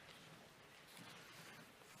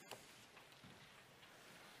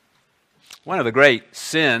One of the great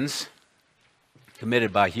sins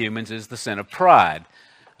committed by humans is the sin of pride.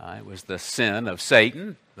 It was the sin of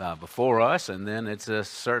Satan before us, and then it's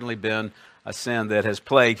certainly been a sin that has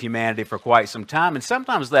plagued humanity for quite some time. And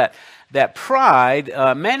sometimes that pride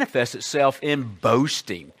manifests itself in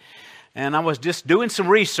boasting. And I was just doing some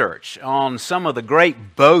research on some of the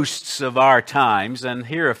great boasts of our times, and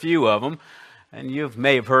here are a few of them. And you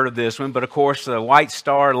may have heard of this one, but of course the White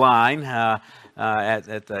Star Line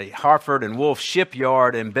at the Hartford and Wolff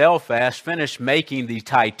shipyard in Belfast finished making the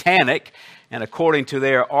Titanic. And according to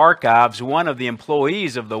their archives, one of the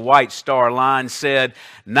employees of the White Star Line said,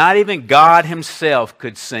 "Not even God himself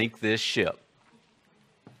could sink this ship."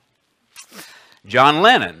 John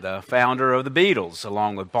Lennon, the founder of the Beatles,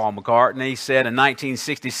 along with Paul McCartney, said in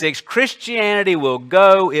 1966, "Christianity will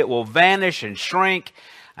go, it will vanish and shrink.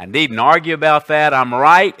 I needn't argue about that. I'm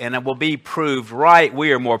right, and it will be proved right.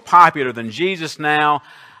 We are more popular than Jesus now.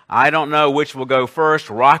 I don't know which will go first,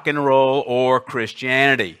 rock and roll or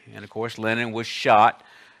Christianity." And of course, Lennon was shot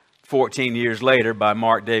 14 years later by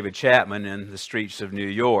Mark David Chapman in the streets of New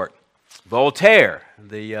York. Voltaire,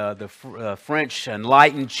 the French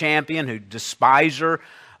enlightened champion, who despiser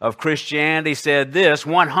of Christianity, said this: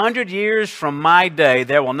 "100 years from my day,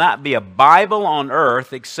 there will not be a Bible on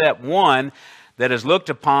earth except one that is looked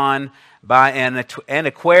upon by an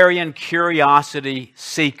antiquarian curiosity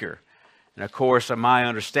seeker." And of course, my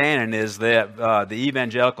understanding is that the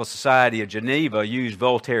Evangelical Society of Geneva used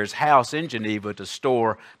Voltaire's house in Geneva to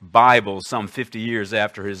store Bibles some 50 years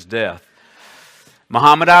after his death.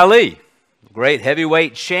 Muhammad Ali, great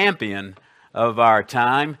heavyweight champion of our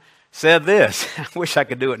time, said this. I wish I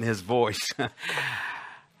could do it in his voice.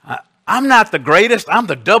 "I'm not the greatest, I'm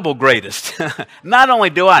the double greatest. Not only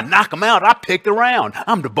do I knock them out, I pick the round.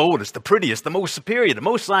 I'm the boldest, the prettiest, the most superior, the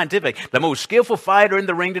most scientific, the most skillful fighter in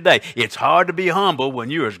the ring today. It's hard to be humble when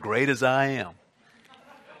you're as great as I am."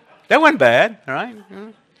 That wasn't bad, all right?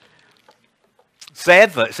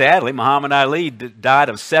 Sadly, Muhammad Ali died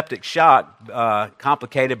of septic shock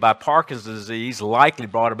complicated by Parkinson's disease, likely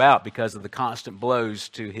brought about because of the constant blows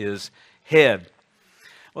to his head.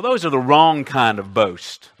 Well, those are the wrong kind of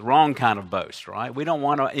boast. The wrong kind of boast, right? We don't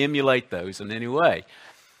want to emulate those in any way.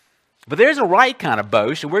 But there's a right kind of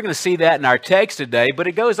boast, and we're going to see that in our text today, but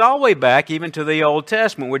it goes all the way back even to the Old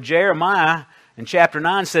Testament, where Jeremiah in chapter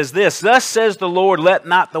 9 says this: "Thus says the Lord, let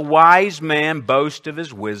not the wise man boast of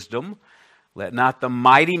his wisdom, let not the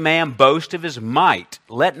mighty man boast of his might,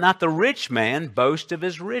 let not the rich man boast of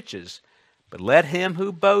his riches, but let him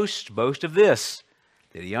who boasts boast of this,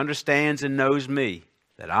 that he understands and knows me,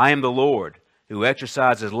 that I am the Lord, who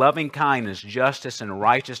exercises loving kindness, justice, and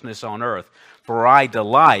righteousness on earth. For I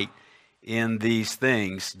delight in these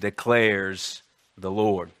things, declares the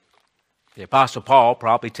Lord." The Apostle Paul,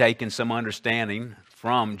 probably taking some understanding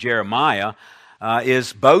from Jeremiah,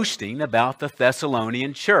 is boasting about the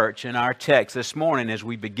Thessalonian church in our text this morning as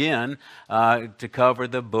we begin to cover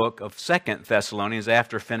the book of 2 Thessalonians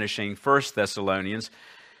after finishing 1 Thessalonians.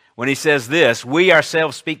 When he says this: "We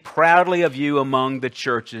ourselves speak proudly of you among the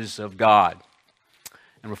churches of God."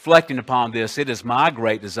 And reflecting upon this, it is my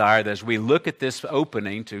great desire that as we look at this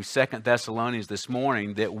opening to 2 Thessalonians this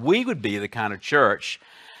morning, that we would be the kind of church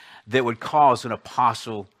that would cause an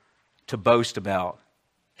apostle to boast about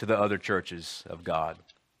to the other churches of God.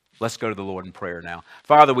 Let's go to the Lord in prayer now.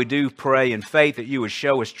 Father, we do pray in faith that you would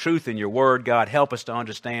show us truth in your word. God, help us to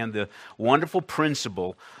understand the wonderful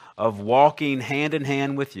principle of walking hand in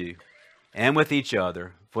hand with you and with each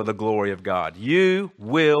other for the glory of God. You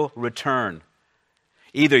will return.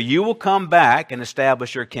 Either you will come back and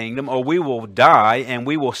establish your kingdom, or we will die and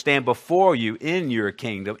we will stand before you in your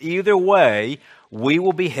kingdom. Either way, we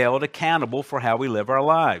will be held accountable for how we live our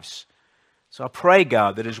lives. So I pray,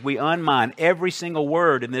 God, that as we unmind every single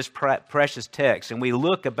word in this precious text and we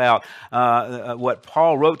look about what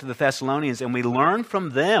Paul wrote to the Thessalonians and we learn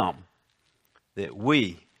from them, that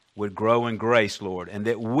we would grow in grace, Lord, and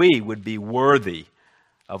that we would be worthy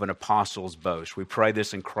of an apostle's boast. We pray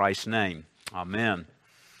this in Christ's name. Amen.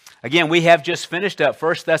 Again, we have just finished up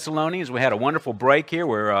 1 Thessalonians. We had a wonderful break here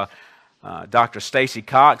where Dr. Stacy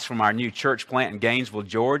Cox from our new church plant in Gainesville,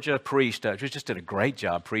 Georgia, preached. Just did a great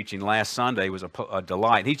job preaching last Sunday. It was a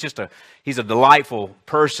delight. He's a delightful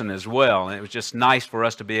person as well, and it was just nice for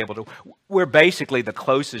us to be able to. We're basically the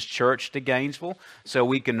closest church to Gainesville, so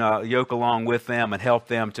we can yoke along with them and help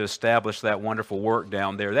them to establish that wonderful work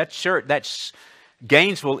down there.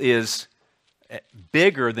 Gainesville is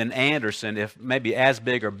bigger than Anderson, if maybe as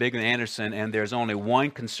big or bigger than Anderson, and there's only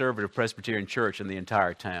one conservative Presbyterian church in the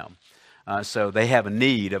entire town. So they have a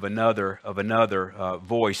need of another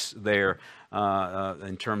voice there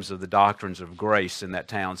in terms of the doctrines of grace in that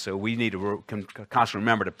town. So we need to constantly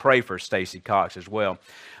remember to pray for Stacy Cox as well.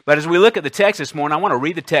 But as we look at the text this morning, I want to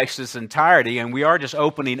read the text in its entirety, and we are just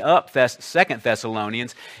opening up 2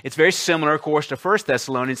 Thessalonians. It's very similar, of course, to 1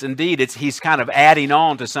 Thessalonians. Indeed, he's kind of adding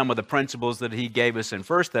on to some of the principles that he gave us in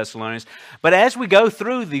 1 Thessalonians. But as we go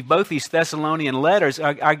through both these Thessalonian letters,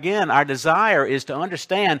 again, our desire is to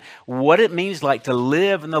understand what it means like to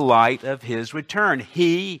live in the light of his return.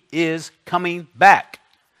 He is coming back.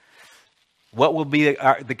 What will be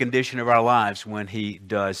the condition of our lives when he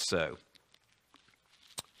does so?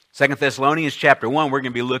 2 Thessalonians chapter 1, we're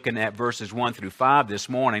going to be looking at verses 1 through 5 this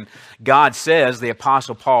morning. God says, the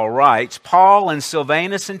Apostle Paul writes, Paul and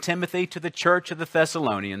Silvanus and Timothy to the church of the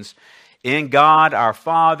Thessalonians, in God our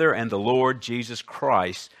Father and the Lord Jesus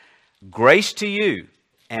Christ, grace to you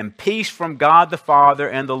and peace from God the Father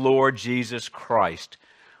and the Lord Jesus Christ.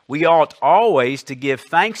 We ought always to give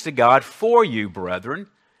thanks to God for you, brethren,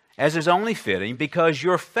 as is only fitting, because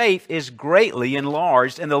your faith is greatly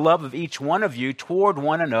enlarged, and the love of each one of you toward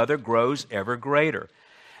one another grows ever greater.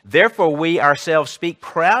 Therefore we ourselves speak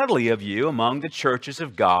proudly of you among the churches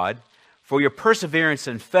of God, for your perseverance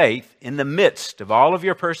and faith in the midst of all of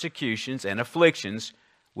your persecutions and afflictions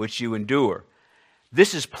which you endure.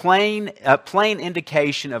 This is a plain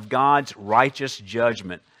indication of God's righteous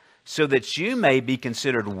judgment, so that you may be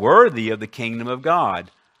considered worthy of the kingdom of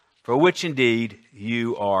God, for which indeed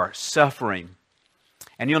you are suffering.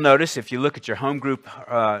 And you'll notice if you look at your home group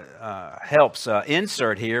helps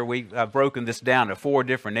insert here, I've broken this down to 4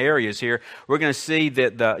 different areas here. We're going to see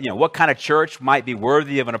that what kind of church might be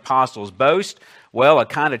worthy of an apostle's boast. Well, a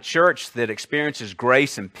kind of church that experiences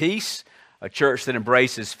grace and peace, a church that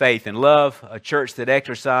embraces faith and love, a church that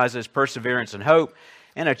exercises perseverance and hope,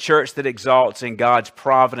 and a church that exalts in God's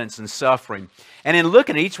providence and suffering. And in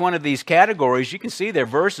looking at each one of these categories, you can see there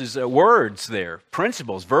verses, words there,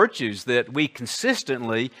 principles, virtues that we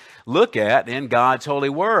consistently look at in God's holy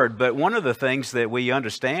word. But one of the things that we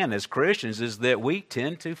understand as Christians is that we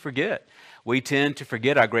tend to forget. We tend to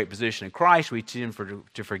forget our great position in Christ. We tend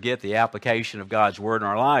to forget the application of God's Word in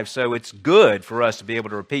our lives. So it's good for us to be able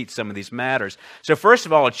to repeat some of these matters. So first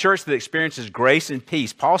of all, a church that experiences grace and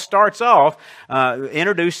peace. Paul starts off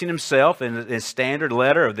introducing himself in his standard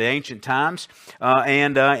letter of the ancient times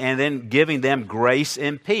and then giving them grace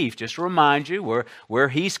and peace. Just to remind you where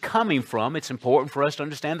he's coming from, it's important for us to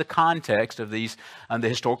understand the context of these, the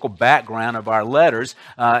historical background of our letters.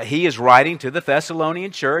 He is writing to the Thessalonian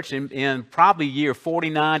church in probably year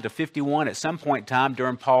 49 to 51 at some point in time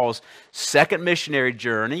during Paul's second missionary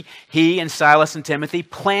journey. He and Silas and Timothy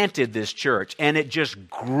planted this church, and it just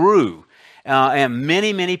grew. And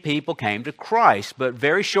many, many people came to Christ. But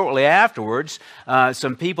very shortly afterwards,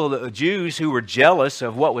 some people, the Jews who were jealous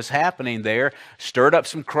of what was happening there, stirred up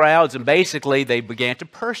some crowds, and basically they began to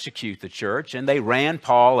persecute the church, and they ran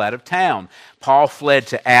Paul out of town. Paul fled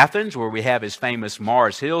to Athens, where we have his famous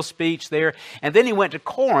Mars Hill speech there, and then he went to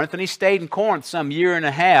Corinth, and he stayed in Corinth some year and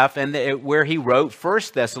a half, and where he wrote 1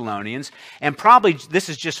 Thessalonians, and probably this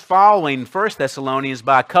is just following 1 Thessalonians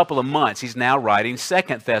by a couple of months. He's now writing 2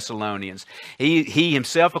 Thessalonians. He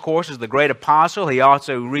himself, of course, is the great apostle. He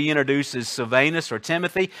also reintroduces Silvanus or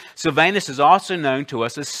Timothy. Silvanus is also known to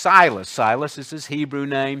us as Silas. Silas is his Hebrew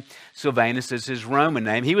name. Silvanus is his Roman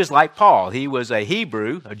name. He was like Paul. He was a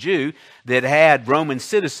Hebrew, a Jew, that had Roman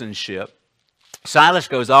citizenship. Silas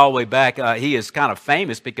goes all the way back. He is kind of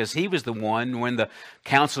famous because he was the one when the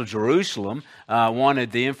Council of Jerusalem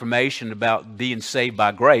wanted the information about being saved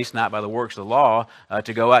by grace, not by the works of the law,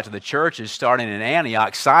 to go out to the churches starting in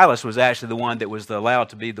Antioch. Silas was actually the one that was allowed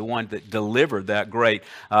to be the one that delivered that great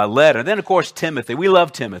letter. And then, of course, Timothy. We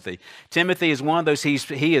love Timothy. Timothy is one of those,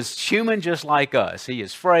 he is human just like us. He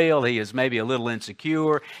is frail. He is maybe a little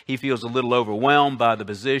insecure. He feels a little overwhelmed by the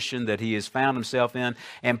position that he has found himself in.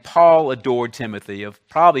 And Paul adored Timothy.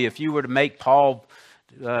 Probably if you were to make Paul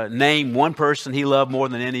name one person he loved more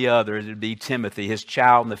than any other, it would be Timothy, his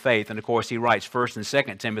child in the faith. And of course, he writes 1 and 2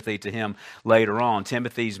 Timothy to him later on.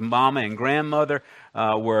 Timothy's mama and grandmother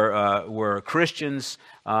were Christians,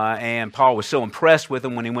 and Paul was so impressed with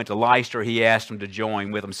them when he went to Lystra, he asked them to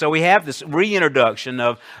join with him. So we have this reintroduction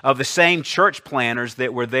of the same church planters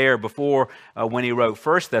that were there before when he wrote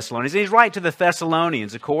 1 Thessalonians. He's writing to the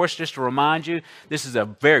Thessalonians, of course, just to remind you, this is a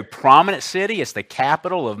very prominent city. It's the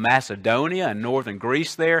capital of Macedonia in northern Greece.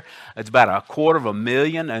 Greece there. It's about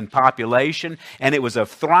 250,000 in population, and it was a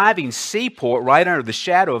thriving seaport right under the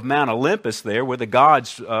shadow of Mount Olympus there, where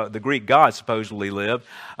the Greek gods supposedly lived.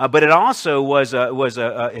 But it also was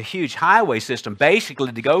a huge highway system.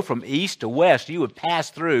 Basically, to go from east to west, you would pass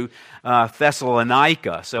through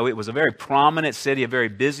Thessalonica. So it was a very prominent city, a very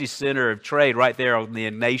busy center of trade right there on the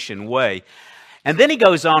nation way. And then he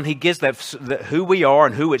goes on, he gives that who we are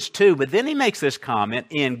and who it's to, but then he makes this comment,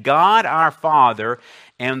 in God our Father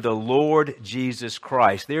and the Lord Jesus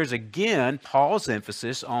Christ. There's again Paul's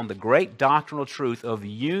emphasis on the great doctrinal truth of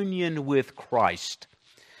union with Christ.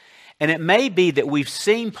 And it may be that we've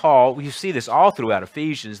seen Paul, we see this all throughout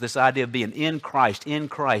Ephesians, this idea of being in Christ, in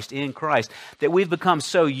Christ, in Christ, that we've become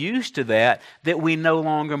so used to that we no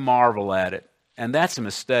longer marvel at it. And that's a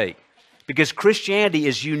mistake. Because Christianity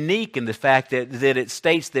is unique in the fact that it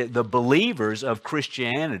states that the believers of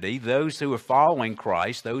Christianity, those who are following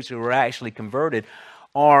Christ, those who are actually converted,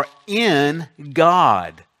 are in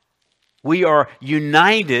God. We are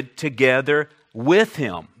united together with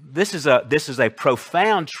Him. This is a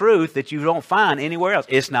profound truth that you don't find anywhere else.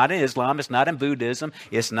 It's not in Islam, it's not in Buddhism,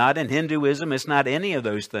 it's not in Hinduism, it's not any of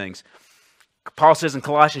those things. Paul says in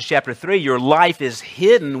Colossians chapter 3, your life is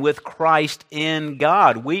hidden with Christ in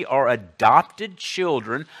God. We are adopted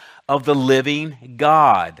children of the living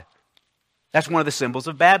God. That's one of the symbols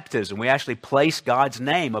of baptism. We actually place God's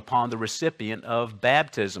name upon the recipient of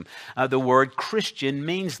baptism. The word Christian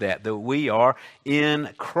means that we are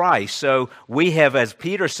in Christ. So we have, as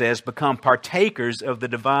Peter says, become partakers of the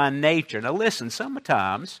divine nature. Now listen,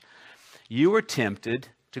 sometimes you are tempted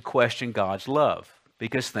to question God's love,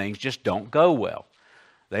 because things just don't go well.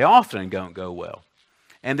 They often don't go well.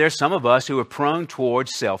 And there's some of us who are prone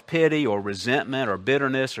towards self-pity or resentment or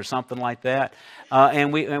bitterness or something like that.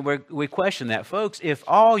 And we question that. Folks, if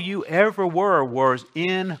all you ever were was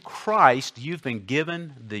in Christ, you've been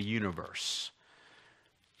given the universe.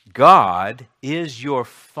 God is your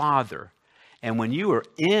Father. And when you are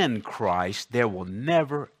in Christ, there will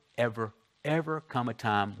never, ever, ever come a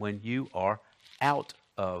time when you are out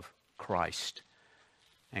of Christ.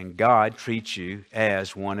 And God treats you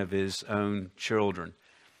as one of His own children.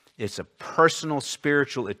 It's a personal,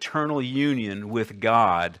 spiritual, eternal union with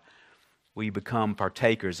God. We become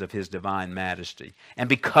partakers of His divine majesty. And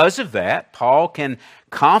because of that, Paul can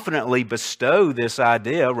confidently bestow this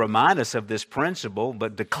idea, remind us of this principle,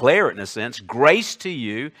 but declare it in a sense, grace to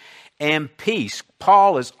you and peace.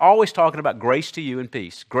 Paul is always talking about grace to you and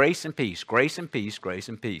peace. Grace and peace, grace and peace, grace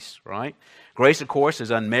and peace, right? Grace, of course,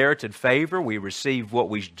 is unmerited favor. We receive what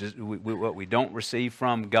we don't receive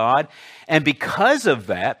from God. And because of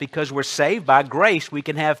that, because we're saved by grace, we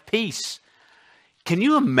can have peace. Can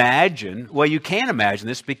you imagine, well, you can imagine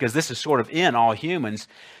this because this is sort of in all humans,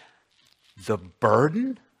 the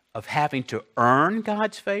burden of having to earn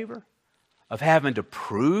God's favor, of having to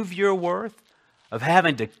prove your worth, of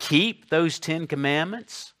having to keep those 10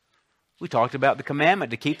 commandments? We talked about the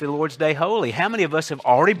commandment to keep the Lord's Day holy. How many of us have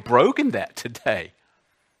already broken that today?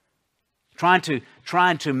 Trying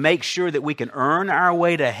to make sure that we can earn our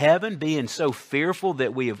way to heaven, being so fearful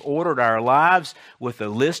that we have ordered our lives with a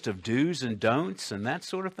list of do's and don'ts and that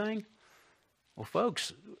sort of thing? Well,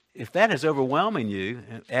 folks, if that is overwhelming you,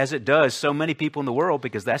 as it does so many people in the world,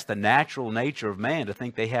 because that's the natural nature of man to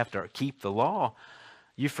think they have to keep the law,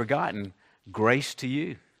 you've forgotten grace to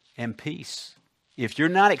you and peace. If you're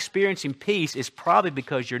not experiencing peace, it's probably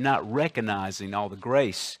because you're not recognizing all the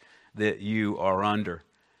grace that you are under.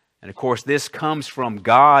 And of course, this comes from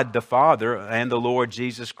God the Father and the Lord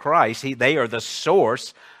Jesus Christ. They are the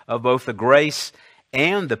source of both the grace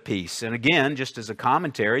and the peace. And again, just as a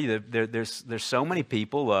commentary, there's so many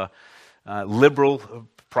people, liberal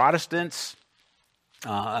Protestants,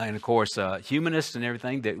 and of course humanists and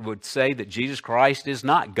everything, that would say that Jesus Christ is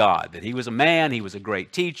not God, that He was a man, He was a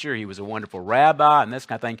great teacher, He was a wonderful rabbi, and this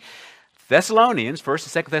kind of thing. Thessalonians,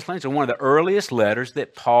 1st and 2nd Thessalonians, are one of the earliest letters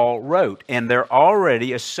that Paul wrote, and they're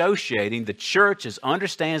already associating, the church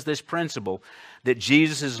understands this principle, that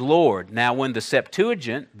Jesus is Lord. Now, when the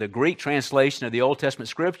Septuagint, the Greek translation of the Old Testament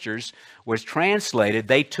Scriptures, was translated,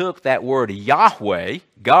 they took that word Yahweh,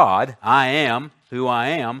 God, I am who I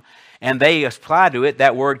am, and they applied to it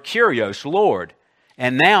that word Kyrios, Lord.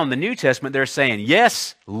 And now in the New Testament, they're saying,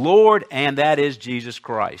 yes, Lord, and that is Jesus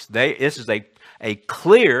Christ. This is a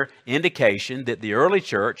clear indication that the early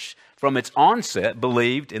church, from its onset,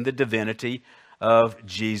 believed in the divinity of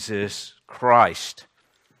Jesus Christ.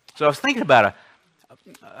 So I was thinking about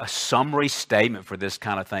a summary statement for this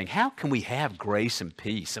kind of thing. How can we have grace and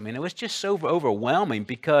peace? I mean, it was just so overwhelming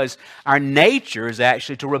because our nature is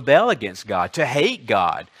actually to rebel against God, to hate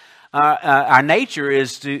God. Our nature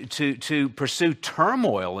is to pursue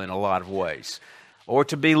turmoil in a lot of ways, or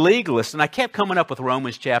to be legalist. And I kept coming up with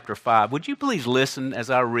Romans chapter 5. Would you please listen as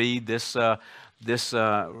I read this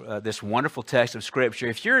wonderful text of Scripture?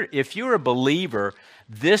 If you're a believer,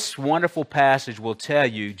 this wonderful passage will tell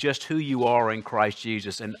you just who you are in Christ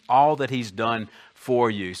Jesus and all that He's done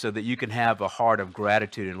for you, so that you can have a heart of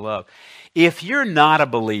gratitude and love. If you're not a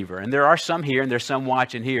believer, and there are some here and there's some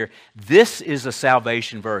watching here, this is a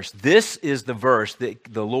salvation verse. This is the verse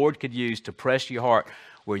that the Lord could use to press your heart,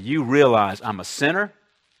 where you realize, I'm a sinner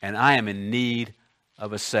and I am in need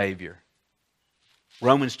of a Savior.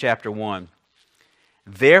 Romans chapter 1.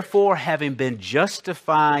 Therefore, having been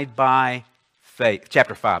justified by faith,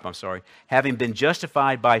 chapter 5, having been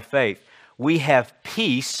justified by faith, we have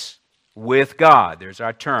peace with God. There's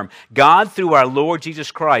our term. God through our Lord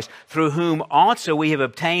Jesus Christ, through whom also we have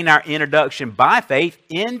obtained our introduction by faith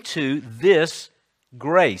into this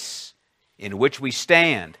grace in which we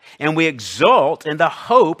stand, and we exult in the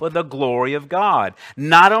hope of the glory of God.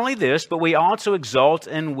 Not only this, but we also exult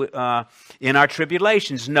in our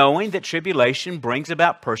tribulations, knowing that tribulation brings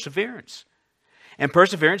about perseverance. And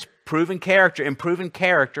perseverance, proven character, and proven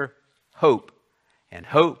character, hope. And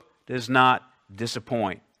hope does not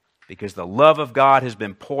disappoint, because the love of God has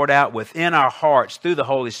been poured out within our hearts through the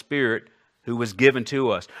Holy Spirit who was given to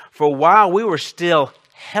us. For while we were still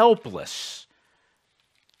helpless,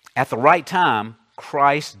 at the right time,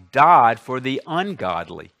 Christ died for the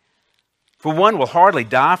ungodly. For one will hardly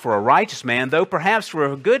die for a righteous man, though perhaps for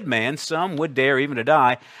a good man some would dare even to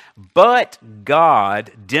die. But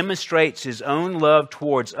God demonstrates His own love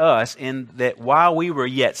towards us in that while we were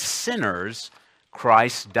yet sinners,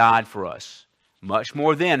 Christ died for us. Much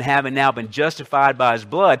more then, having now been justified by His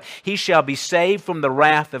blood, he shall be saved from the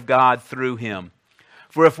wrath of God through Him.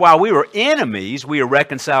 For if while we were enemies, we are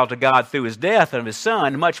reconciled to God through His death of His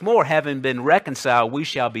Son, much more, having been reconciled, we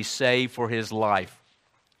shall be saved for His life.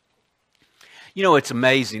 You know, it's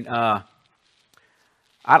amazing. I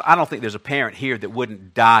don't think there's a parent here that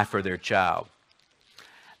wouldn't die for their child.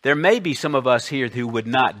 There may be some of us here who would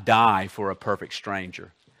not die for a perfect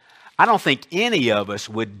stranger. I don't think any of us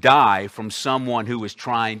would die from someone who was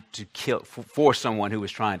trying to kill, for someone who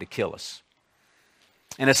was trying to kill us.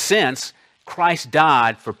 In a sense, Christ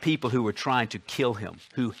died for people who were trying to kill Him,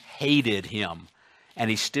 who hated Him, and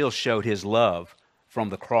He still showed His love from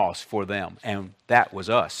the cross for them, and that was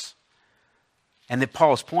us. And then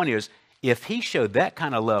Paul's point is, if He showed that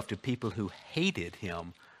kind of love to people who hated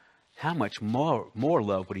Him, how much more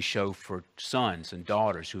love would He show for sons and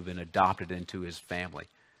daughters who've been adopted into His family,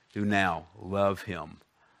 who now love Him?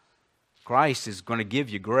 Christ is going to give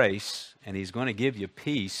you grace, and He's going to give you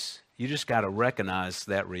peace. You just got to recognize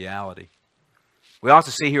that reality. We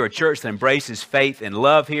also see here a church that embraces faith and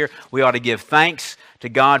love here. We ought to give thanks to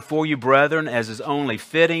God for you, brethren, as is only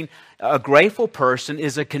fitting. A grateful person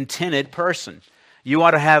is a contented person. You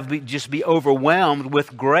ought to just be overwhelmed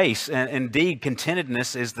with grace. And indeed,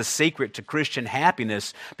 contentedness is the secret to Christian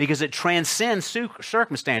happiness because it transcends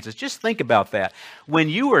circumstances. Just think about that. When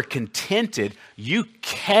you are contented, you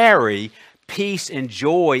carry peace and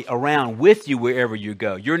joy around with you wherever you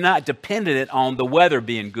go. You're not dependent on the weather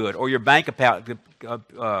being good or your bank account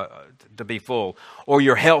to be full or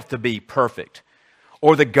your health to be perfect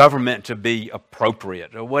or the government to be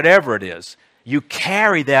appropriate or whatever it is. You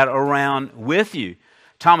carry that around with you.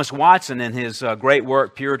 Thomas Watson, in his great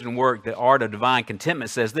work, Puritan work, The Art of Divine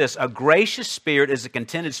Contentment, says this: a gracious spirit is a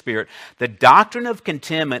contented spirit. The doctrine of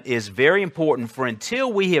contentment is very important, for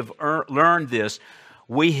until we have learned this,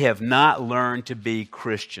 we have not learned to be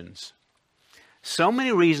Christians. So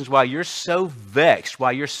many reasons why you're so vexed,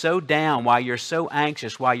 why you're so down, why you're so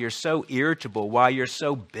anxious, why you're so irritable, why you're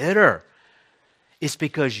so bitter. It's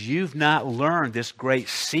because you've not learned this great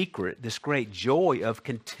secret, this great joy of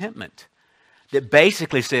contentment that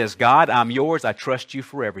basically says, God, I'm yours. I trust you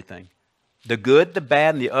for everything. The good, the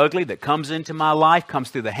bad, and the ugly that comes into my life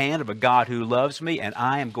comes through the hand of a God who loves me, and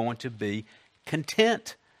I am going to be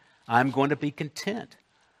content. I'm going to be content.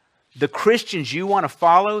 The Christians you want to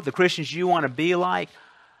follow, the Christians you want to be like,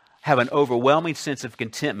 have an overwhelming sense of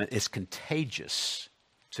contentment. It's contagious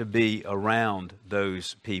to be around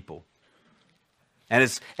those people.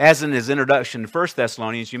 And as in his introduction to 1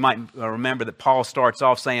 Thessalonians, you might remember that Paul starts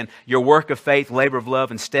off saying, your work of faith, labor of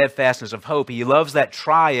love, and steadfastness of hope. He loves that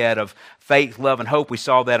triad of faith, love, and hope. We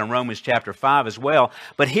saw that in Romans chapter 5 as well.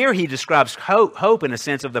 But here he describes hope in a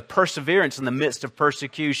sense of the perseverance in the midst of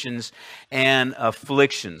persecutions and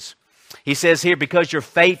afflictions. He says here, because your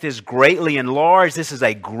faith is greatly enlarged, this is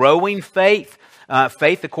a growing faith.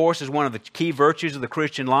 Faith, of course, is one of the key virtues of the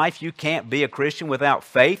Christian life. You can't be a Christian without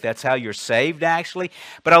faith. That's how you're saved, actually.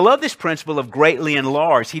 But I love this principle of greatly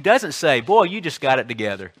enlarged. He doesn't say, boy, you just got it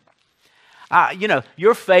together.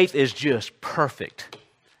 Your faith is just perfect.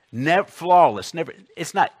 Never flawless. Never.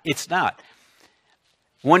 It's not.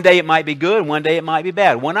 One day it might be good, one day it might be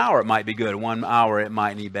bad. 1 hour it might be good, 1 hour it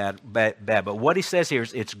might be bad. But what he says here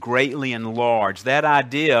is it's greatly enlarged. That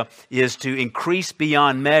idea is to increase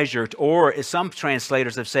beyond measure, or as some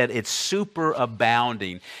translators have said, it's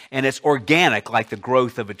superabounding. And it's organic like the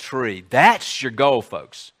growth of a tree. That's your goal,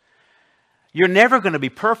 folks. You're never going to be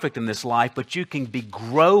perfect in this life, but you can be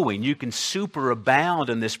growing. You can superabound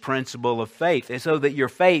in this principle of faith. And so that your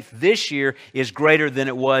faith this year is greater than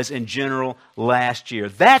it was in general last year.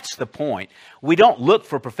 That's the point. We don't look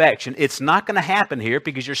for perfection. It's not going to happen here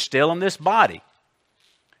because you're still in this body.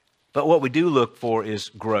 But what we do look for is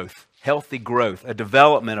growth, healthy growth, a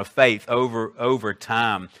development of faith over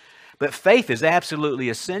time. But faith is absolutely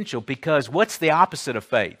essential because what's the opposite of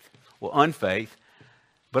faith? Well, unfaith.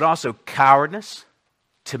 But also cowardness,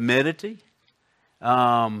 timidity,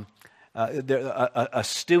 a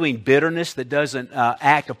stewing bitterness that doesn't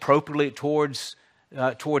act appropriately towards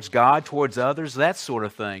God, towards others, that sort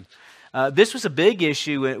of thing. This was a big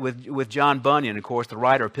issue with John Bunyan, of course, the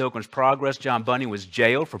writer of Pilgrim's Progress. John Bunyan was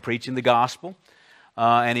jailed for preaching the gospel,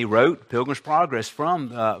 and he wrote Pilgrim's Progress from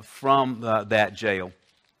that jail.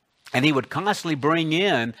 And he would constantly bring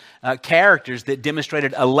in characters that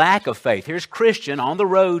demonstrated a lack of faith. Here's Christian on the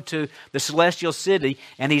road to the celestial city,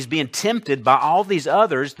 and he's being tempted by all these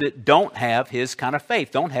others that don't have his kind of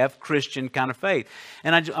faith, don't have Christian kind of faith.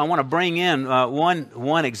 And I want to bring in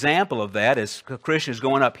one example of that as Christian is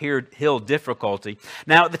going up hill difficulty.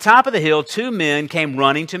 Now, at the top of the hill, 2 men came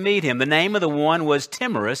running to meet him. The name of the one was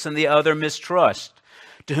Timorous, and the other Mistrust,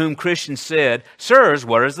 to whom Christian said, "Sirs,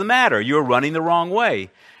 what is the matter? You are running the wrong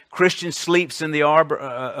way." Christian sleeps in the arbor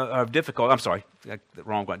of difficulty. I'm sorry, the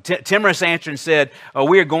wrong one. Timorous answered and said,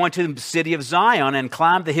 "We are going to the city of Zion and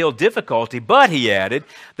climbed the hill difficulty. But," he added,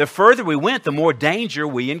 "the further we went, the more danger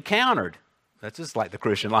we encountered." That's just like the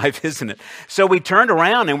Christian life, isn't it? "So we turned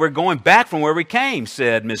around and we're going back from where we came,"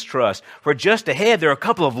 said Mistrust. "For just ahead there are a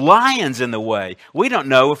couple of lions in the way. We don't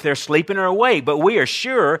know if they're sleeping or awake, but we are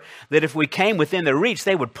sure that if we came within their reach,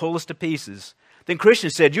 they would pull us to pieces." Then Christian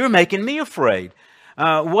said, "You're making me afraid.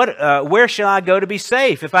 Where shall I go to be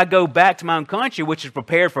safe? If I go back to my own country, which is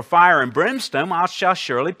prepared for fire and brimstone, I shall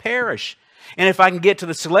surely perish. And if I can get to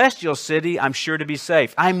the celestial city, I'm sure to be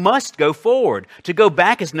safe. I must go forward. To go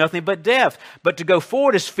back is nothing but death. But to go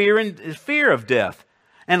forward is fear of death,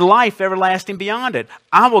 and life everlasting beyond it.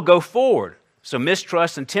 I will go forward." So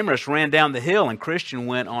Mistrust and Timorous ran down the hill, and Christian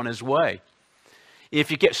went on his way. If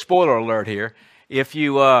you get spoiler alert here, if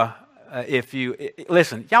you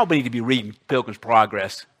listen, y'all need to be reading Pilgrim's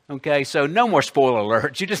Progress, okay? So no more spoiler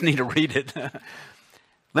alerts. You just need to read it.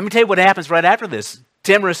 Let me tell you what happens right after this.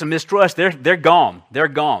 Timorous and Mistrust, they're gone. They're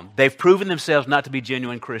gone. They've proven themselves not to be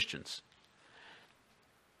genuine Christians.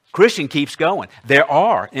 Christian keeps going. There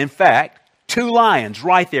are, in fact, 2 lions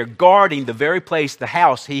right there guarding the very place, the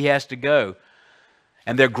house he has to go.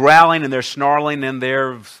 And they're growling and they're snarling and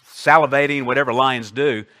they're salivating, whatever lions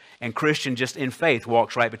do. And Christian, just in faith,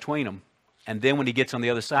 walks right between them. And then when he gets on the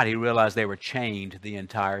other side, he realized they were chained the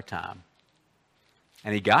entire time.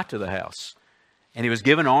 And he got to the house. And he was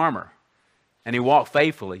given armor. And he walked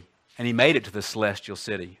faithfully. And he made it to the celestial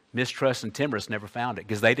city. Mistrust and Timorous never found it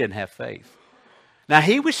because they didn't have faith. Now,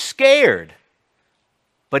 he was scared,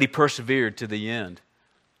 but he persevered to the end.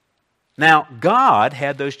 Now, God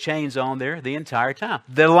had those chains on there the entire time.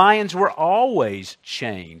 The lions were always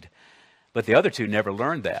chained. But the other 2 never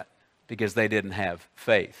learned that because they didn't have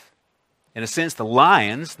faith. In a sense, the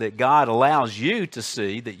lions that God allows you to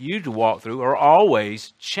see, that you to walk through, are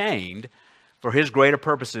always chained for His greater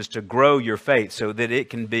purposes to grow your faith so that it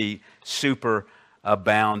can be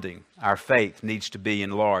superabounding. Our faith needs to be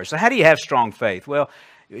enlarged. So how do you have strong faith? Well,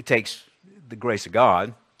 it takes the grace of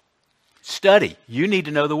God. Study. You need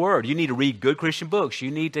to know the Word. You need to read good Christian books.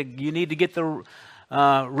 You need to get the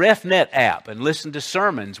RefNet app and listen to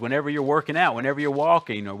sermons whenever you're working out, whenever you're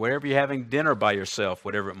walking, or whenever you're having dinner by yourself,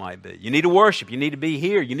 whatever it might be. You need to worship. You need to be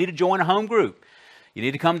here. You need to join a home group. You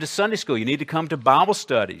need to come to Sunday school. You need to come to Bible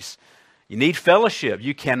studies. You need fellowship.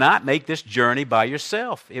 You cannot make this journey by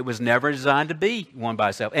yourself. It was never designed to be one by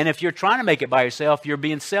itself. And if you're trying to make it by yourself, you're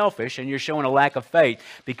being selfish and you're showing a lack of faith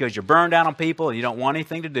because you're burned out on people and you don't want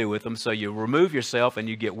anything to do with them. So you remove yourself and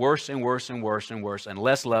you get worse and worse and worse and worse and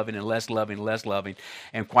less loving and less loving and less loving.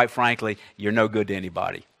 And quite frankly, you're no good to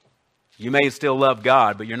anybody. You may still love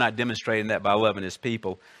God, but you're not demonstrating that by loving His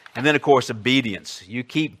people. And then, of course, obedience. You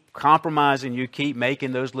keep compromising, you keep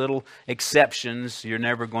making those little exceptions, you're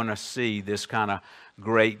never going to see this kind of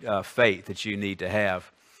great faith that you need to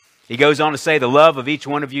have. He goes on to say the love of each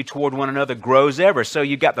one of you toward one another grows ever. So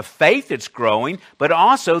you've got the faith that's growing, but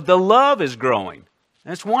also the love is growing.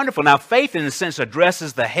 That's wonderful. Now, faith in a sense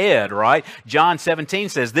addresses the head, right? John 17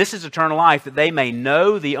 says, this is eternal life, that they may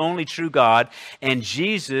know the only true God and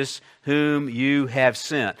Jesus whom you have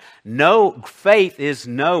sent. Faith is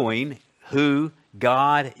knowing who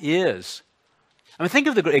God is. I mean, think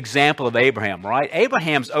of the example of Abraham, right?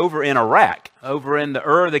 Abraham's over in Iraq, over in the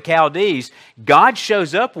Ur of the Chaldees. God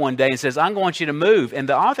shows up one day and says, I want you to move. And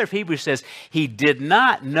the author of Hebrews says, he did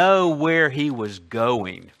not know where he was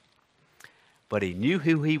going, but he knew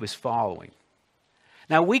who he was following.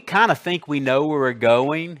 Now, we kind of think we know where we're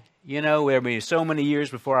going. You know, I mean, so many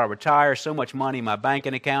years before I retire, so much money in my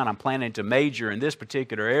banking account, I'm planning to major in this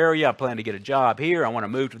particular area, I plan to get a job here, I want to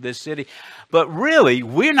move to this city. But really,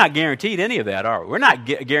 we're not guaranteed any of that, are we? We're not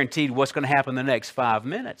guaranteed what's going to happen in the next 5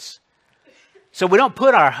 minutes. So we don't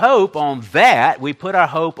put our hope on that, we put our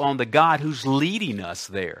hope on the God who's leading us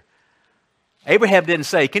there. Abraham didn't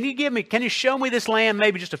say, can you show me this land,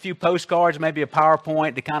 maybe just a few postcards, maybe a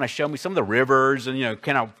PowerPoint to kind of show me some of the rivers and, you know,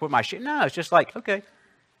 can I put my shit? No, it's just like, okay.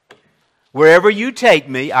 Wherever you take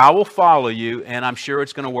me, I will follow you, and I'm sure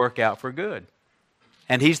it's going to work out for good.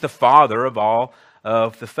 And he's the father of all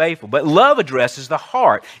of the faithful. But love addresses the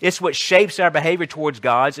heart. It's what shapes our behavior towards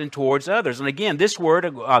God and towards others. And again, this word,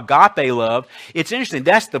 agape love, it's interesting.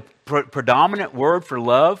 That's the predominant word for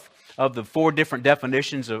love of the 4 different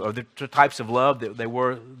definitions of the types of love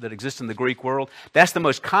that exist in the Greek world. That's the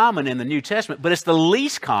most common in the New Testament, but it's the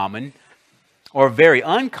least common or very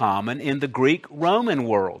uncommon in the Greek-Roman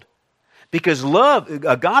world. Because love,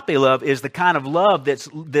 agape love, is the kind of love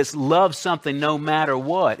that's loves something no matter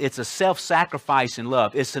what. It's a self-sacrificing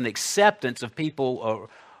love. It's an acceptance of people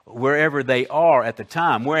wherever they are at the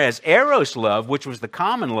time. Whereas eros love, which was the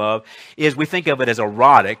common love, is we think of it as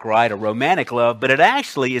erotic, right? A romantic love, but it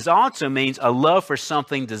actually also means a love for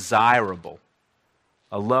something desirable.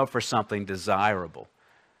 A love for something desirable.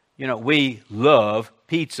 You know, we love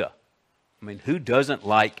pizza. I mean, who doesn't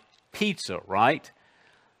like pizza, right?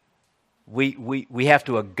 We have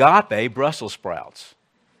to agape Brussels sprouts,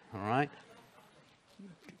 all right?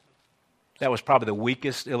 That was probably the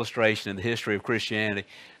weakest illustration in the history of Christianity.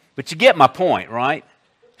 But you get my point, right?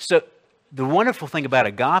 So the wonderful thing about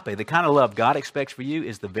agape, the kind of love God expects for you,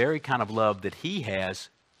 is the very kind of love that he has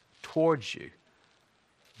towards you.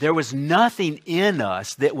 There was nothing in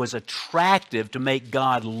us that was attractive to make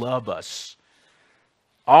God love us.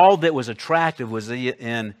 All that was attractive was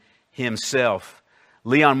in himself.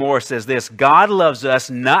 Leon Morris says this, God loves us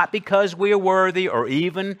not because we are worthy or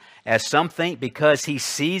even, as some think, because he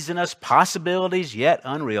sees in us possibilities yet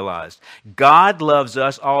unrealized. God loves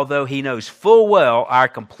us although he knows full well our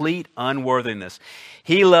complete unworthiness.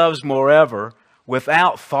 He loves, moreover,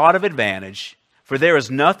 without thought of advantage, for there is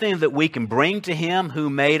nothing that we can bring to him who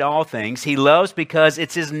made all things. He loves because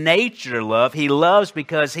it's his nature to love. He loves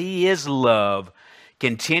because he is love.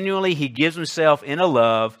 Continually he gives himself in a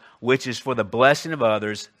love which is for the blessing of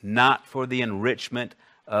others, not for the enrichment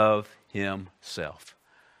of himself.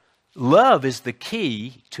 Love is the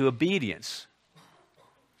key to obedience.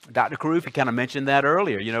 Dr. Carufi kind of mentioned that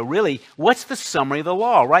earlier. You know, really, what's the summary of the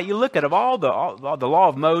law, right? You look at all the law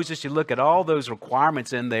of Moses, you look at all those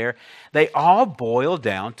requirements in there, they all boil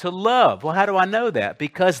down to love. Well, how do I know that?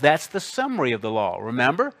 Because that's the summary of the law,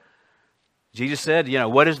 remember? Jesus said, you know,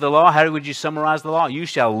 what is the law? How would you summarize the law? You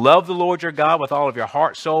shall love the Lord your God with all of your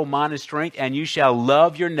heart, soul, mind, and strength, and you shall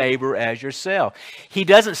love your neighbor as yourself. He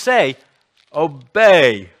doesn't say,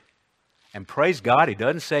 obey. And praise God, he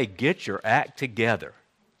doesn't say, get your act together.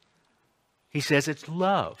 He says it's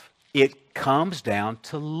love. It comes down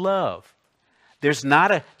to love. There's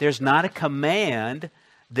not a command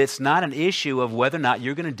that's not an issue of whether or not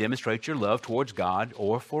you're going to demonstrate your love towards God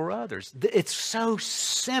or for others. It's so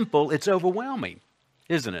simple, it's overwhelming,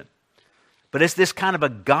 isn't it? But it's this kind of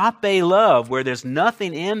agape love where there's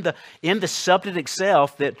nothing in the subject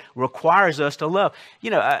itself that requires us to love.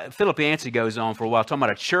 You know, Philip Yancey goes on for a while talking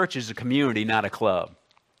about a church is a community, not a club.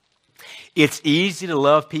 It's easy to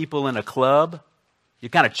love people in a club. You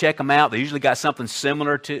kind of check them out. They usually got something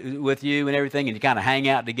similar with you and everything, and you kind of hang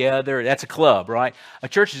out together. That's a club, right? A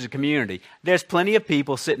church is a community. There's plenty of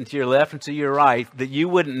people sitting to your left and to your right that you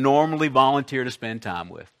wouldn't normally volunteer to spend time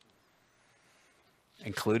with,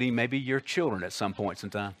 including maybe your children at some points in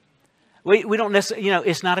time. We don't necessarily, you know,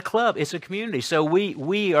 it's not a club, it's a community. So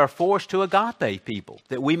we are forced to agape people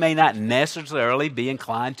that we may not necessarily be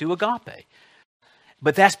inclined to agape.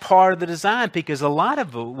 But that's part of the design, because a lot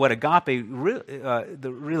of what agape,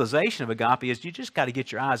 the realization of agape is you just got to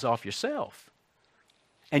get your eyes off yourself.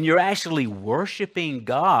 And you're actually worshiping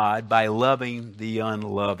God by loving the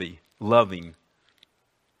loving.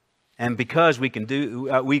 And because we can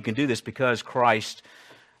do this because Christ,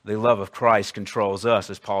 the love of Christ controls us,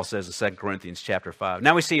 as Paul says in 2 Corinthians chapter 5.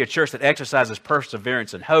 Now we see a church that exercises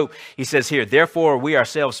perseverance and hope. He says here, therefore we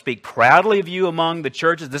ourselves speak proudly of you among the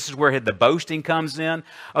churches. This is where the boasting comes in,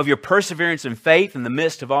 of your perseverance and faith in the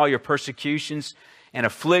midst of all your persecutions and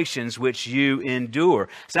afflictions which you endure.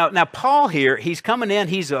 So now Paul here, he's coming in,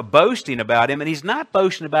 he's boasting about him, and he's not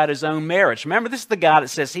boasting about his own merits. Remember, this is the guy that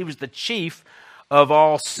says he was the chief of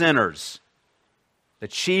all sinners. The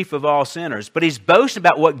chief of all sinners. But he's boasting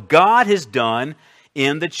about what God has done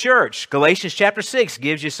in the church. Galatians chapter 6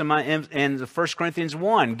 gives you some, and 1 Corinthians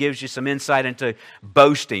 1 gives you some insight into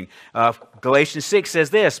boasting. Galatians 6 says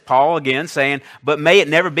this, Paul again saying, but may it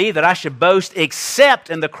never be that I should boast except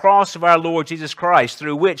in the cross of our Lord Jesus Christ,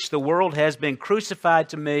 through which the world has been crucified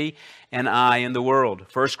to me and I in the world.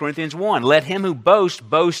 1 Corinthians 1, let him who boasts,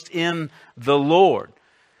 boast in the Lord.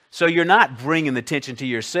 So you're not bringing the attention to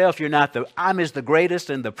yourself. You're not I'm is the greatest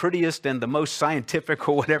and the prettiest and the most scientific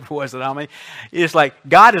or whatever it was that I mean. It's like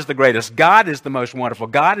God is the greatest. God is the most wonderful.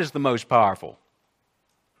 God is the most powerful.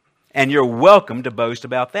 And you're welcome to boast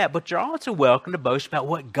about that. But you're also welcome to boast about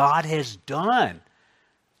what God has done.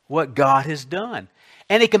 What God has done.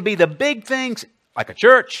 And it can be the big things, like a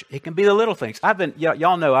church. It can be the little things.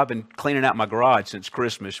 Y'all know I've been cleaning out my garage since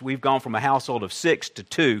Christmas. We've gone from a household of 6 to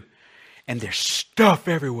 2. And there's stuff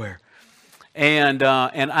everywhere. And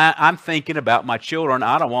I'm thinking about my children.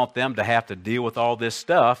 I don't want them to have to deal with all this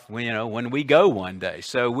stuff when we go one day.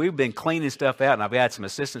 So we've been cleaning stuff out, and I've had some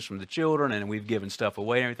assistance from the children, and we've given stuff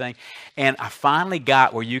away and everything. And I finally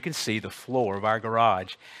got where you can see the floor of our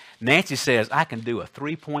garage. Nancy says, I can do a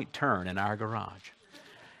 3-point turn in our garage.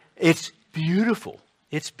 It's beautiful.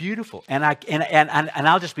 It's beautiful. And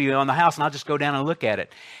I'll just be on the house, and I'll just go down and look at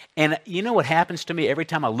it. And you know what happens to me every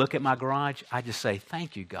time I look at my garage? I just say,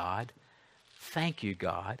 thank you, God. Thank you,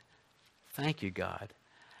 God. Thank you, God.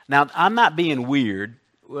 Now, I'm not being weird,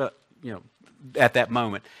 at that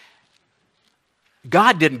moment.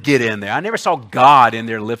 God didn't get in there. I never saw God in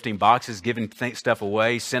there lifting boxes, giving stuff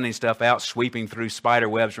away, sending stuff out, sweeping through spider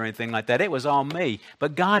webs or anything like that. It was all me.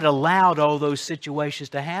 But God allowed all those situations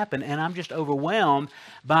to happen, and I'm just overwhelmed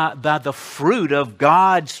by the fruit of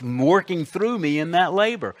God's working through me in that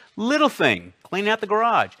labor. Little thing, cleaning out the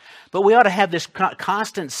garage. But we ought to have this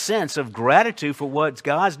constant sense of gratitude for what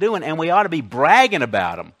God's doing, and we ought to be bragging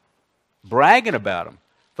about Him. Bragging about Him.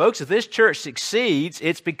 Folks, if this church succeeds,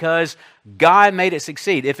 it's because God made it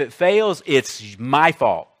succeed. If it fails, it's my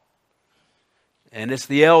fault. And it's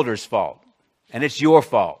the elders' fault. And it's your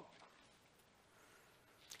fault.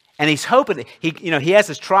 And he's hoping, he has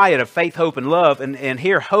this triad of faith, hope, and love. And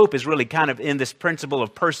here hope is really kind of in this principle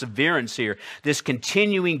of perseverance here. This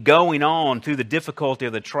continuing going on through the difficulty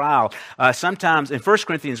of the trial. Sometimes in 1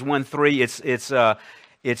 Corinthians 1:3,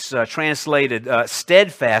 it's translated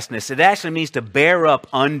steadfastness. It actually means to bear up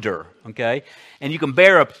under, okay? And you can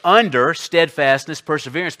bear up under steadfastness,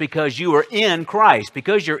 perseverance, because you are in Christ.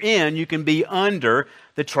 Because you're in, you can be under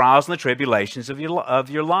the trials and the tribulations of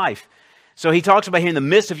your life. So he talks about here in the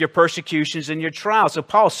midst of your persecutions and your trials. So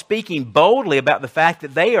Paul's speaking boldly about the fact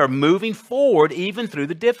that they are moving forward even through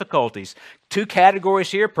the difficulties. 2 categories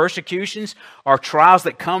here. Persecutions are trials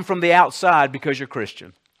that come from the outside because you're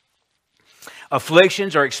Christian.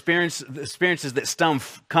 Afflictions are experiences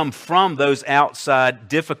that come from those outside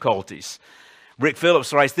difficulties. Rick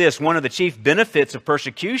Phillips writes this, one of the chief benefits of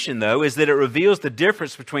persecution, though, is that it reveals the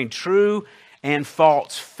difference between true and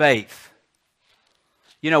false faith.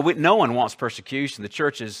 No one wants persecution. The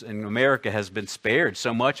churches in America has been spared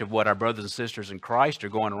so much of what our brothers and sisters in Christ are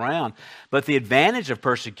going around. But the advantage of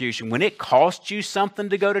persecution, when it costs you something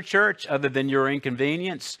to go to church other than your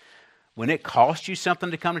inconvenience, when it costs you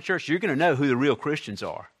something to come to church, you're going to know who the real Christians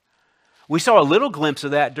are. We saw a little glimpse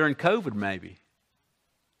of that during COVID, maybe.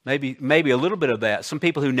 Maybe a little bit of that. Some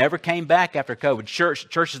people who never came back after COVID.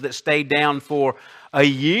 Churches that stayed down for a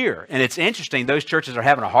year. And it's interesting, those churches are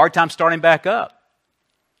having a hard time starting back up.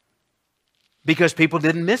 Because people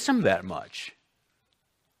didn't miss them that much.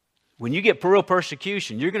 When you get real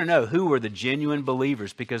persecution, you're going to know who are the genuine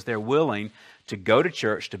believers because they're willing to go to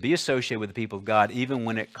church, to be associated with the people of God, even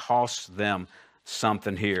when it costs them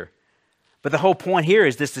something here. But the whole point here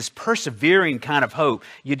is this persevering kind of hope.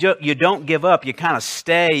 You don't give up. You kind of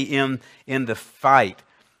stay in the fight.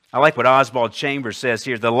 I like what Oswald Chambers says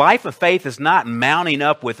here. The life of faith is not mounting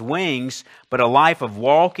up with wings, but a life of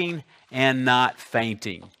walking and not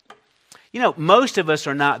fainting. You know, most of us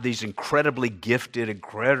are not these incredibly gifted,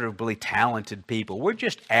 incredibly talented people. We're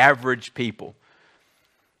just average people.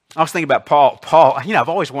 I was thinking about Paul, you know, I've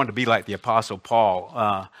always wanted to be like the Apostle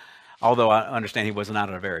Paul, although I understand he was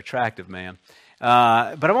not a very attractive man.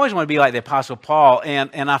 But I've always wanted to be like the Apostle Paul,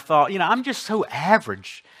 and I thought, you know, I'm just so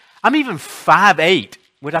average. I'm even 5'8",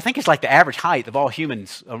 which I think is like the average height of all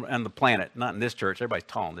humans on the planet. Not in this church. Everybody's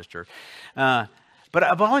tall in this church. But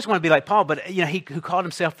I've always wanted to be like Paul, but, you know, he who called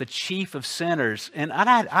himself the chief of sinners. And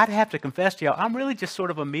I'd have to confess to y'all, I'm really just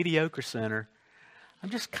sort of a mediocre sinner. I'm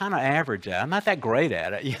just kind of average at it. I'm not that great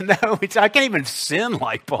at it, you know. I can't even sin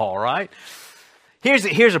like Paul, right?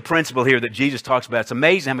 Here's a principle here that Jesus talks about. It's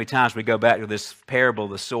amazing how many times we go back to this parable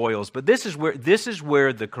of the soils. But this is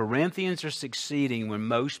where the Corinthians are succeeding when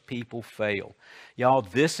most people fail. Y'all,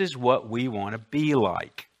 this is what we want to be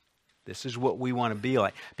like. This is what we want to be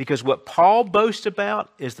like. Because what Paul boasts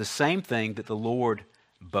about is the same thing that the Lord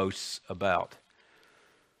boasts about.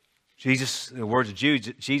 The words of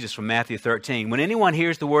Jesus from Matthew 13. When anyone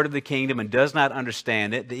hears the word of the kingdom and does not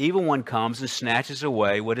understand it, the evil one comes and snatches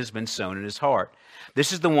away what has been sown in his heart.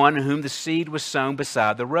 This is the one on whom the seed was sown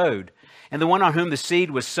beside the road. And the one on whom the seed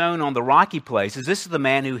was sown on the rocky places, this is the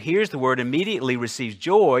man who hears the word, immediately receives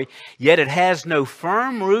joy, yet it has no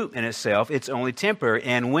firm root in itself, it's only temporary.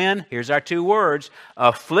 And when, here's our two words,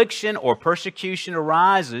 affliction or persecution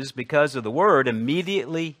arises because of the word,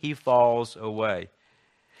 immediately he falls away.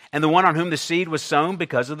 And the one on whom the seed was sown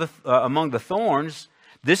because of among the thorns,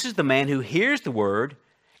 this is the man who hears the word,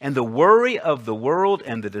 and the worry of the world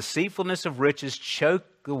and the deceitfulness of riches choke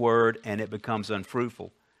the word, and it becomes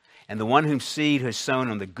unfruitful. And the one whom seed has sown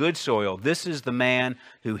on the good soil, this is the man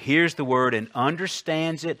who hears the word and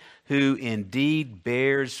understands it, who indeed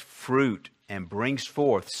bears fruit and brings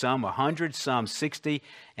forth some 100, some 60,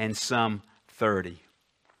 and some 30.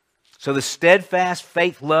 So the steadfast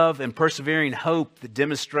faith, love, and persevering hope that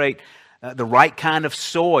demonstrate the right kind of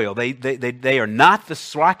soil. They are not the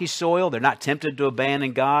rocky soil. They're not tempted to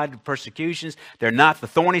abandon God, persecutions. They're not the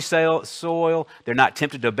thorny soil. They're not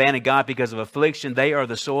tempted to abandon God because of affliction. They are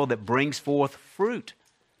the soil that brings forth fruit.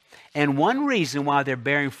 And one reason why they're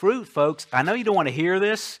bearing fruit, folks, I know you don't want to hear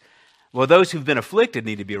this. Well, those who've been afflicted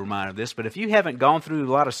need to be reminded of this. But if you haven't gone through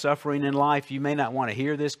a lot of suffering in life, you may not want to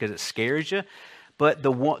hear this because it scares you. But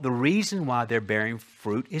the reason why they're bearing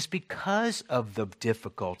fruit is because of the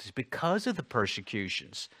difficulties, because of the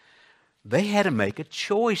persecutions. They had to make a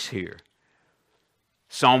choice here.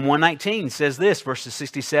 Psalm 119 says this, verses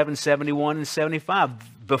 67, 71, and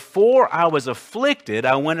 75. Before I was afflicted,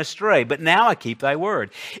 I went astray, but now I keep thy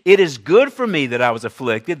word. It is good for me that I was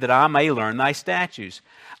afflicted, that I may learn thy statutes.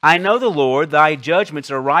 I know the Lord, thy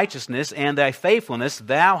judgments are righteousness, and thy faithfulness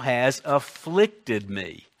thou hast afflicted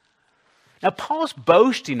me. Now, Paul's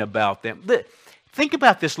boasting about them. Think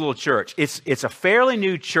about this little church. It's a fairly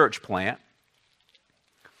new church plant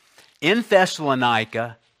in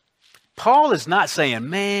Thessalonica. Paul is not saying,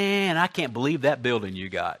 man, I can't believe that building you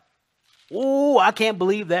got. Oh, I can't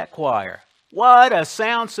believe that choir. What a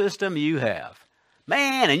sound system you have.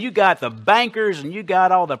 Man, and you got the bankers, and you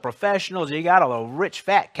got all the professionals, you got all the rich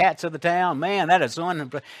fat cats of the town. Man, that is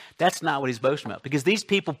one. That's not what he's boasting about. Because these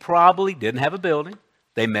people probably didn't have a building.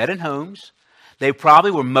 They met in homes. They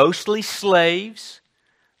probably were mostly slaves.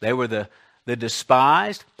 They were the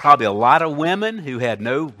despised. Probably a lot of women who had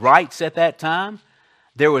no rights at that time.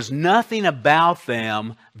 There was nothing about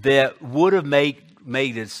them that would have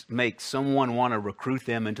make someone want to recruit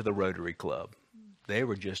them into the Rotary Club. They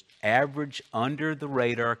were just average, under the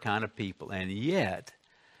radar kind of people. And yet,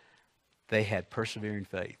 they had persevering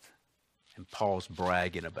faith. And Paul's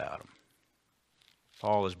bragging about them.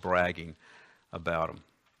 Paul is bragging about them.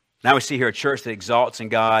 Now we see here a church that exalts in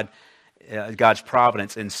God, God's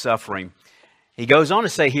providence in suffering. He goes on to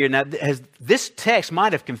say here, now this text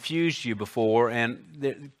might have confused you before, and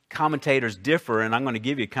the commentators differ, and I'm going to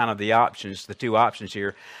give you kind of the two options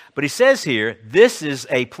here. But he says here, this is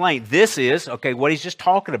a plain, what he's just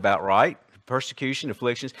talking about, right? Persecution,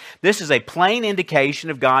 afflictions. This is a plain indication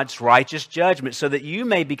of God's righteous judgment, so that you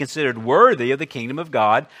may be considered worthy of the kingdom of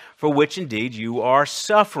God, for which indeed you are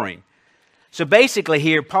suffering. So basically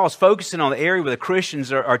here, Paul's focusing on the area where the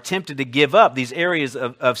Christians are tempted to give up, these areas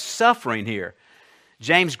of suffering here.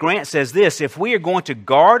 James Grant says this, if we are going to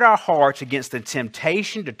guard our hearts against the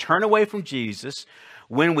temptation to turn away from Jesus,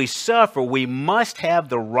 when we suffer, we must have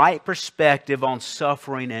the right perspective on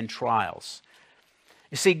suffering and trials.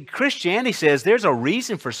 You see, Christianity says there's a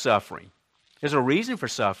reason for suffering. There's a reason for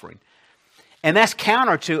suffering. And that's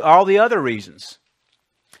counter to all the other reasons.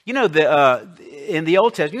 You know, in the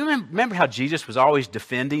Old Testament, you remember how Jesus was always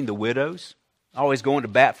defending the widows? always going to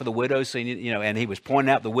bat for the widows, so, and he was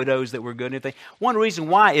pointing out the widows that were good and everything. One reason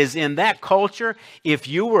why is in that culture, if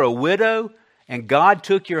you were a widow and God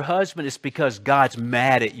took your husband, it's because God's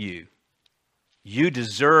mad at you. You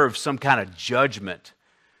deserve some kind of judgment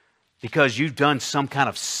because you've done some kind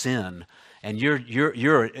of sin. And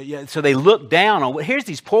so they look down on, here's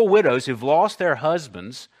these poor widows who've lost their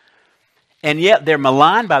husbands, and yet they're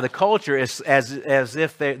maligned by the culture as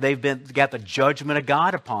if they've got the judgment of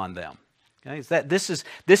God upon them. Okay? This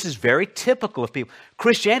is very typical of people.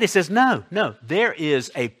 Christianity says, no, there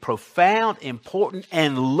is a profound, important,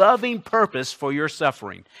 and loving purpose for your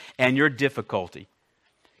suffering and your difficulty.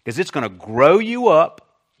 Because it's going to grow you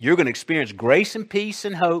up, you're going to experience grace and peace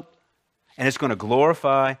and hope, and it's going to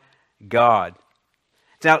glorify God.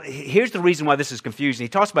 Now, here's the reason why this is confusing. He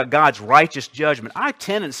talks about God's righteous judgment. Our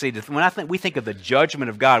tendency when we think of the judgment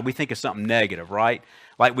of God, we think of something negative, right?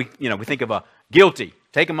 Like we think of a guilty,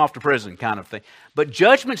 take him off to prison kind of thing. But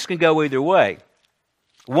judgments can go either way.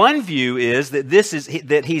 One view is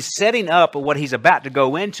that he's setting up what he's about to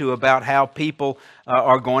go into about how people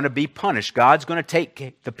are going to be punished. God's going to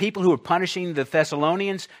take the people who are punishing the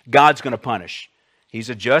Thessalonians, God's going to punish. He's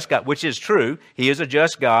a just God, which is true. He is a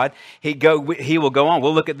just God. He will go on.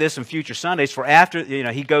 We'll look at this in future Sundays. For after,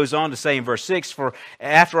 he goes on to say in verse 6, for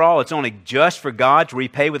after all, it's only just for God to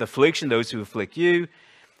repay with affliction those who afflict you.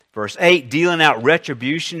 Verse 8, dealing out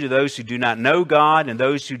retribution to those who do not know God and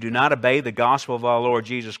those who do not obey the gospel of our Lord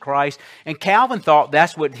Jesus Christ. And Calvin thought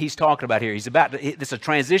that's what he's talking about here. It's a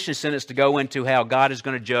transition sentence to go into how God is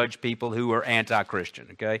going to judge people who are anti-Christian,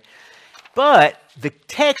 okay? But the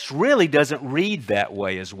text really doesn't read that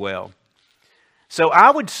way as well. So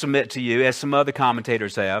I would submit to you, as some other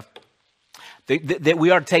commentators have, that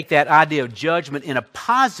we ought to take that idea of judgment in a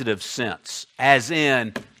positive sense, as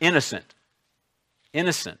in innocent.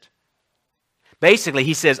 Innocent. Basically,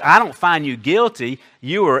 he says, I don't find you guilty,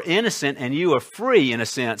 you are innocent and you are free in a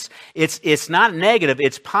sense. It's not negative,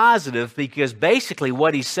 it's positive, because basically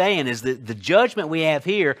what he's saying is that the judgment we have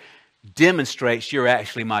here demonstrates you're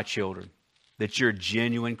actually my children, that you're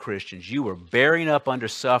genuine Christians. You are bearing up under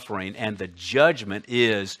suffering, and the judgment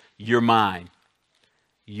is you're mine.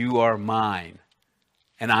 You are mine,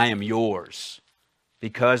 and I am yours,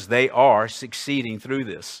 because they are succeeding through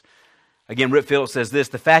this. Again, Rip Phillips says this,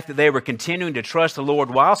 the fact that they were continuing to trust the Lord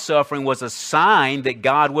while suffering was a sign that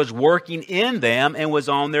God was working in them and was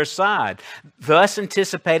on their side, thus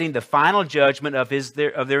anticipating the final judgment of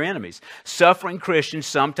their enemies. Suffering Christians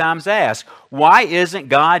sometimes ask, why isn't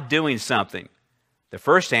God doing something? The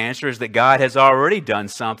first answer is that God has already done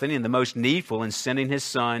something in the most needful in sending His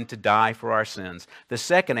Son to die for our sins. The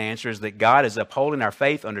second answer is that God is upholding our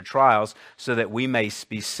faith under trials so that we may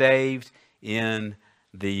be saved in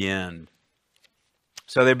the end.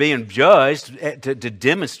 So they're being judged to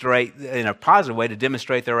demonstrate, in a positive way, to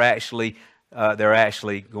demonstrate they're actually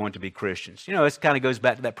going to be Christians. This kind of goes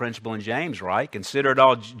back to that principle in James, right? Consider it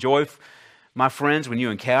all joy, my friends, when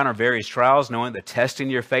you encounter various trials, knowing that testing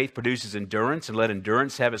your faith produces endurance, and let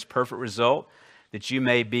endurance have its perfect result, that you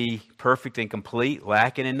may be perfect and complete,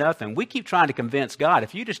 lacking in nothing. We keep trying to convince God,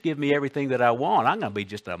 if you just give me everything that I want, I'm going to be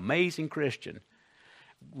just an amazing Christian.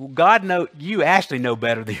 God knows, you actually know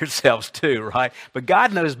better than yourselves too, right? But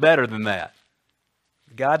God knows better than that.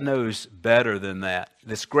 God knows better than that.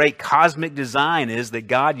 This great cosmic design is that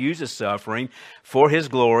God uses suffering for His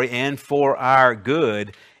glory and for our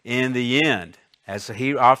good in the end. As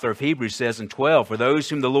the author of Hebrews says in 12, for those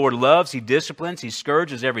whom the Lord loves, He disciplines, He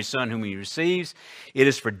scourges every son whom He receives. It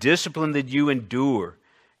is for discipline that you endure.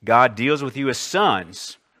 God deals with you as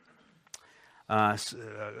sons.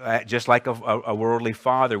 Just like a worldly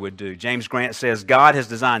father would do. James Grant says, God has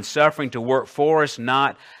designed suffering to work for us,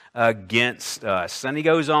 not against us. And he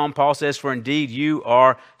goes on, Paul says, for indeed you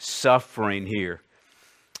are suffering here.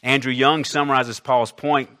 Andrew Young summarizes Paul's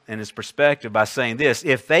point and his perspective by saying this,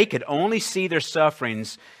 if they could only see their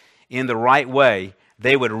sufferings in the right way,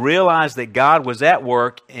 they would realize that God was at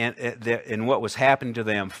work in what was happening to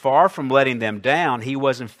them. Far from letting them down, He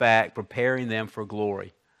was in fact preparing them for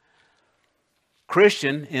glory.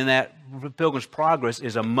 Christian in that Pilgrim's Progress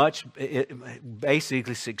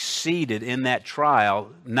basically succeeded in that trial,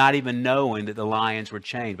 not even knowing that the lions were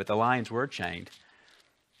chained, but the lions were chained.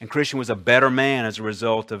 And Christian was a better man as a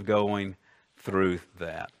result of going through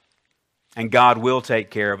that. And God will take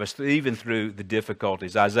care of us even through the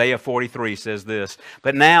difficulties. Isaiah 43 says this,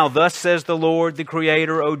 but now thus says the Lord, the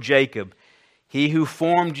Creator, O Jacob, He who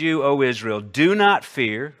formed you, O Israel, do not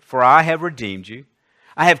fear, for I have redeemed you.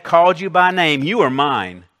 I have called you by name, you are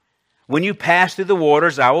mine. When you pass through the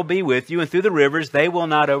waters, I will be with you, and through the rivers, they will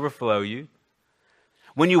not overflow you.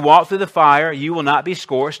 When you walk through the fire, you will not be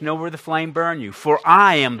scorched, nor will the flame burn you. For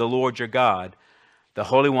I am the Lord your God, the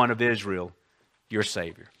Holy One of Israel, your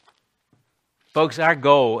Savior. Folks, our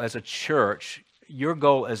goal as a church, your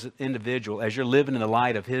goal as an individual, as you're living in the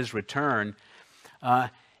light of His return,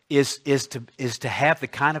 is to have the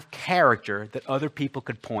kind of character that other people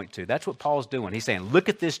could point to. That's what Paul's doing. He's saying, look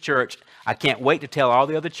at this church. I can't wait to tell all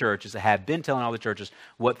the other churches, I have been telling all the churches,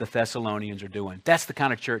 what the Thessalonians are doing. That's the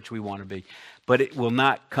kind of church we want to be. But it will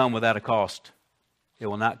not come without a cost. It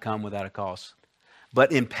will not come without a cost.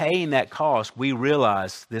 But in paying that cost, we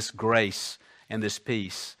realize this grace and this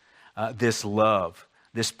peace, this love,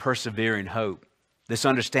 this persevering hope, this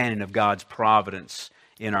understanding of God's providence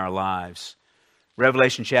in our lives.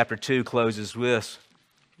 Revelation chapter 2 closes with,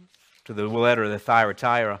 to the letter of the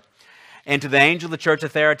Thyatira. And to the angel of the church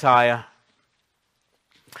of Thyatira,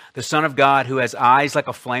 the Son of God, who has eyes like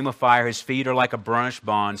a flame of fire, his feet are like a burnished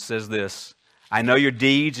bronze, says this: I know your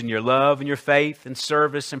deeds and your love and your faith and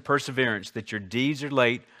service and perseverance, that your deeds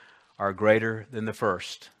are greater than the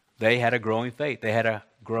first. They had a growing faith. They had a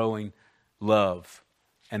growing love.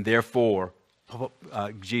 And therefore,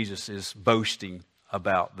 Jesus is boasting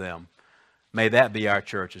about them. May that be our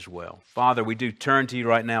church as well. Father, we do turn to you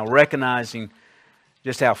right now, recognizing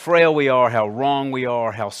just how frail we are, how wrong we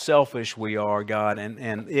are, how selfish we are, God.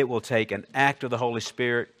 And it will take an act of the Holy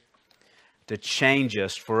Spirit to change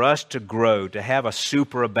us, for us to grow, to have a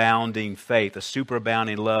superabounding faith, a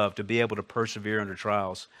superabounding love, to be able to persevere under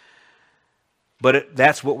trials. But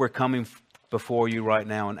that's what we're coming before you right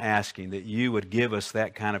now and asking, that you would give us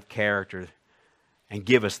that kind of character and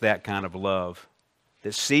give us that kind of love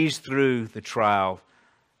that sees through the trial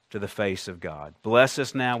to the face of God. Bless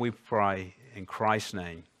us now, we pray, in Christ's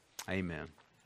name. Amen.